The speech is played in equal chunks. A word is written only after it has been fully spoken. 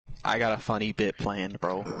I got a funny bit planned,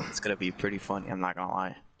 bro. It's gonna be pretty funny, I'm not gonna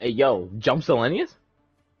lie. Hey, yo, jump Selenius?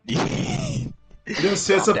 There's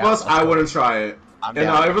 6 of us, I wouldn't try it. I'm And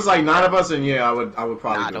down. if it was like 9 of us, then yeah, I would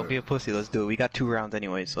probably Nah, do don't it. be a pussy, let's do it. We got 2 rounds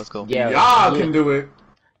anyways, let's go. Yeah, Y'all can do it.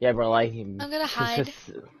 Yeah, bro, like... I'm gonna hide.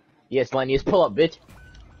 Yeah, Selenius, pull up, bitch.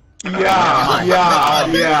 Yeah, yeah.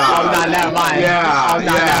 Oh, no, never mind. Yeah, Oh, no,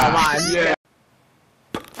 never mind. yeah.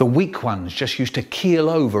 The weak ones just used to keel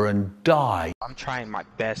over and die. I'm trying my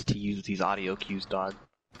best to use these audio cues, dog.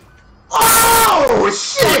 Oh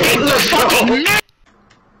shit! Let's go.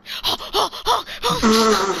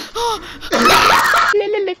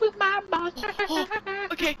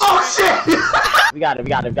 Okay. Oh shit! We got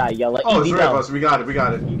it, yo. Like, Oh, easy 3 of down. us, we got it.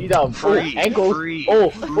 Easy down. Free, Ankles. free, Oh,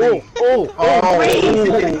 free.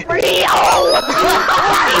 free. Oh.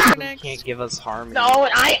 Can't give us harmony. No,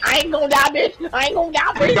 I ain't gonna die, bitch. I ain't gonna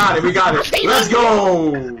die, bitch. We got it. Let's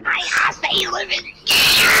go! I stay living.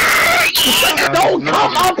 Don't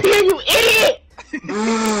come up here, you idiot!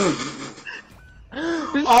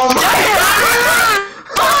 Oh my god!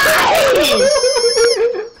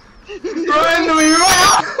 Run, we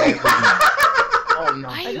run! Oh no.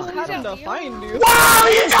 I know how to find you. Wow,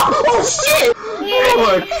 you oh shit! Oh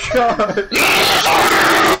my god!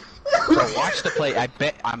 Bro, watch the play. I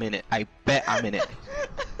bet I'm in it. I bet I'm in it.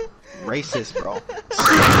 Racist, bro.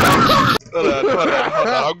 Hold on.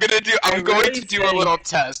 I'm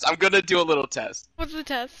going to do a little test. What's the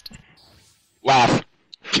test? Laugh.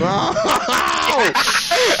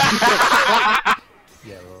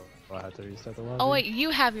 Oh wait, you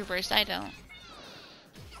have your burst, I don't.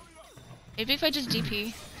 Maybe if I just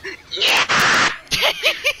DP.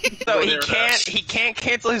 So he can't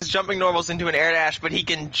cancel his jumping normals into an air dash, but he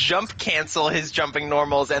can jump cancel his jumping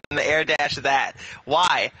normals and the air dash that.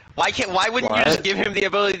 Why? Why wouldn't you just give him the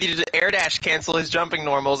ability to air dash cancel his jumping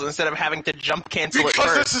normals instead of having to jump cancel it Because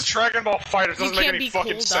first? this is Dragon Ball FighterZ, it doesn't make can't any be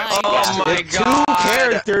fucking cool sense. dying. Oh my god! Two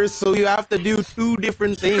characters, so you have to do 2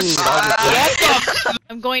 different things.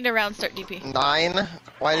 I'm going to round start DP. 9?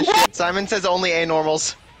 Why does shit? Simon says only A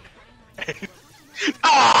normals.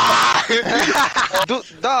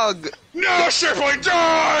 Dog! No, Shitboy,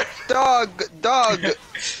 die! Dog!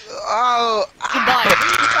 Oh! Goodbye.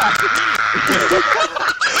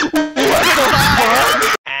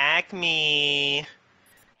 Acme!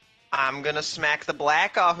 I'm gonna smack the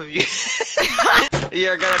black off of you.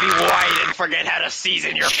 You're gonna be white and forget how to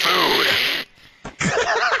season your food.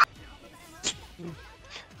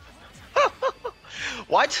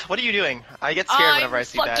 What? What are you doing? I get scared whenever I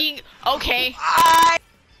see that. Okay.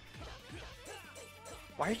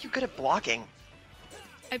 Why are you good at blocking?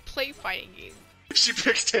 I play fighting games. If she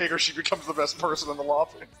picks Tager, she becomes the best person in the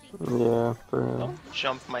lobby. Yeah, Don't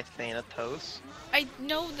jump my Thanatos. I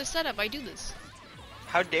know the setup, I do this.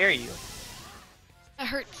 How dare you? That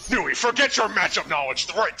hurts. Nui, forget your matchup knowledge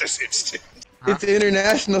right this instant. It's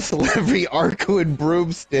International Celebrity Arco and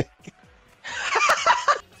Broomstick.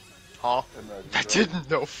 Oh, that did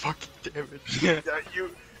no fucking damage.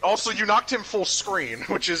 You knocked him full screen,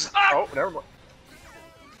 which is oh, never mind.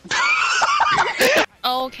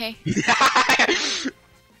 Oh, okay.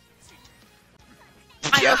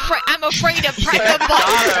 I'm afraid to press the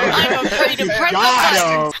button. I'm afraid to press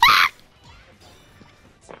the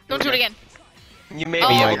button. Don't do it again. You may Oh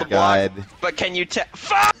be my able to block, but can you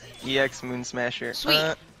fuck? EX Moon Smasher.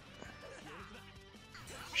 Sweet.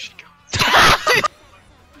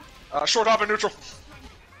 Short hop and neutral.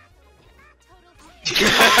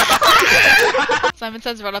 Simon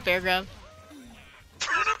says run up air grab.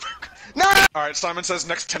 No! Alright, Simon says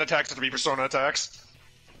next 10 attacks have to be Persona attacks.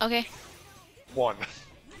 Okay. 1.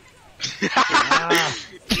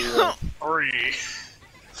 3.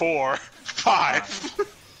 4. 5.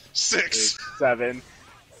 6. 7.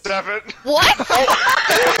 7. What?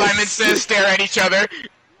 Simon says stare at each other.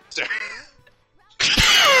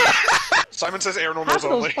 Simon says air normals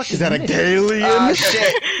only. Is that a Galian?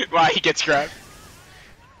 Shit. Wow, he gets grabbed.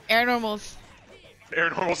 Air normals. Air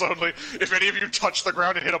normals only. If any of you touch the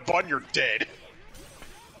ground and hit a button, you're dead.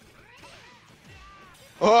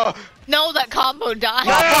 Oh, No, that combo died.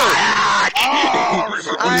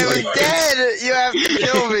 I'm dead! You have to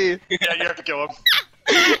kill me! Yeah, you have to kill him.